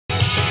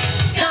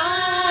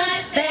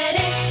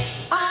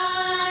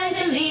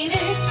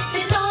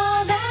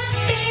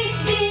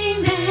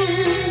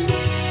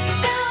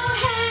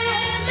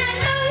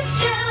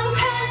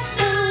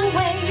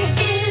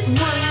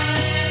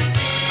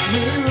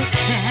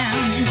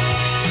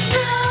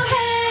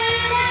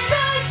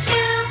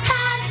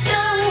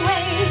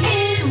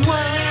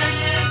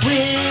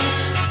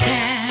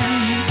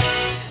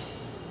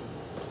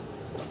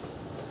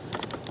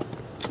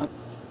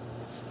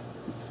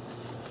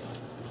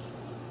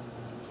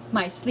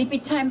my Sleepy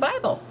Time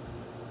Bible.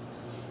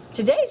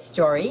 Today's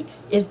story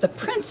is The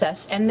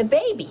Princess and the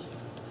Baby.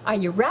 Are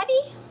you ready?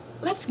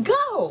 Let's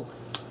go!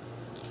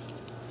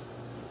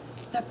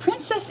 The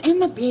Princess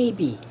and the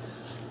Baby.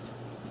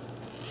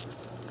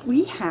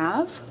 We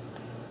have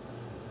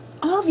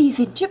all these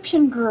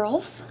Egyptian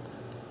girls.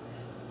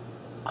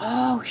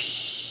 Oh,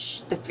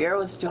 shh, the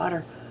Pharaoh's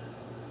daughter.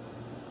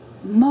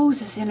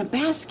 Moses in a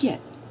basket.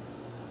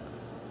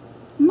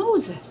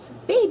 Moses,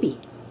 baby,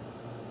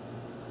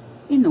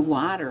 in the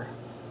water.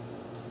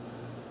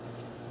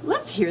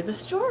 Let's hear the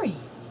story.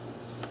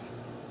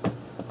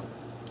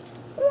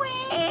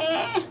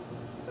 Wah,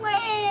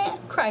 wah,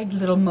 cried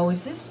little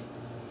Moses.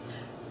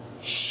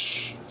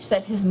 Shh,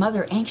 said his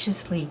mother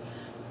anxiously.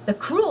 The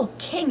cruel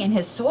king and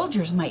his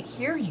soldiers might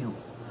hear you.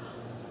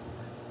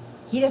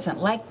 He doesn't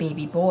like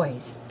baby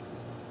boys.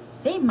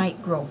 They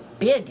might grow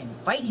big and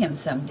fight him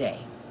someday.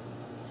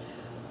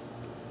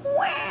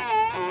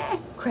 Wah,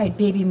 cried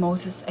baby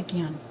Moses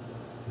again.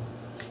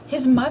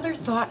 His mother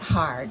thought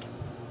hard.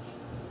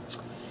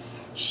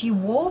 She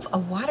wove a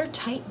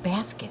watertight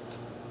basket.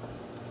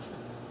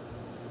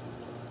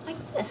 Like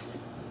this,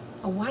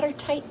 a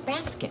watertight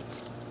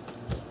basket.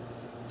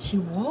 She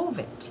wove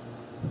it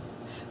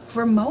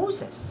for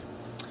Moses.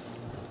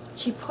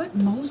 She put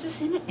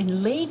Moses in it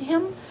and laid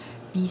him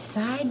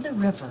beside the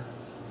river.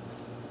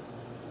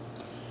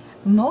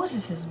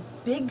 Moses'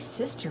 big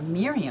sister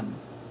Miriam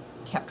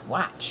kept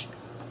watch.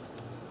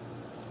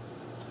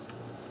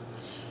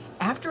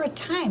 After a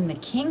time, the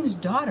king's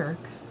daughter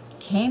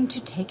came to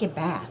take a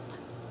bath.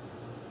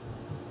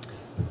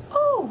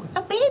 "Oh,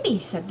 a baby,"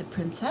 said the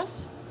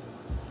princess.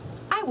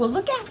 "I will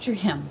look after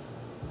him."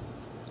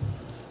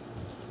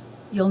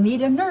 "You'll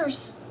need a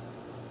nurse,"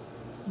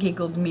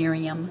 giggled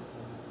Miriam.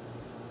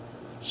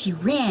 She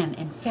ran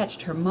and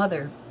fetched her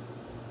mother,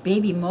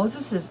 baby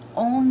Moses'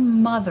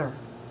 own mother.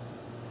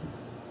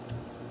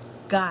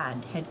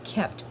 God had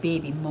kept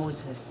baby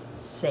Moses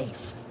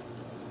safe.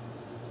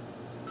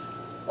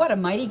 What a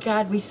mighty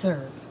God we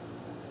serve.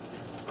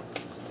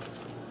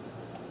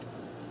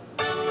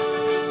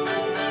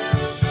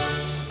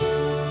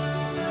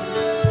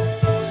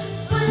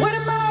 What a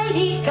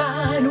mighty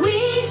God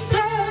we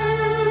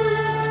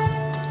serve.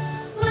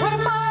 What a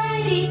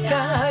mighty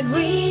God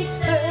we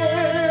serve.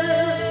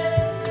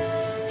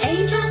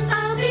 Angels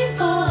bow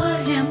before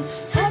him,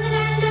 heaven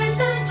and earth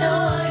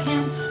adore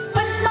him.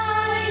 What a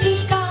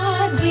mighty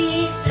God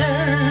we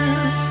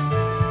serve.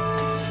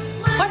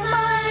 What a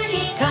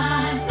mighty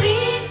God we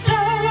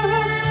serve.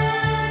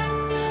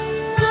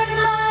 What a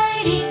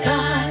mighty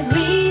God.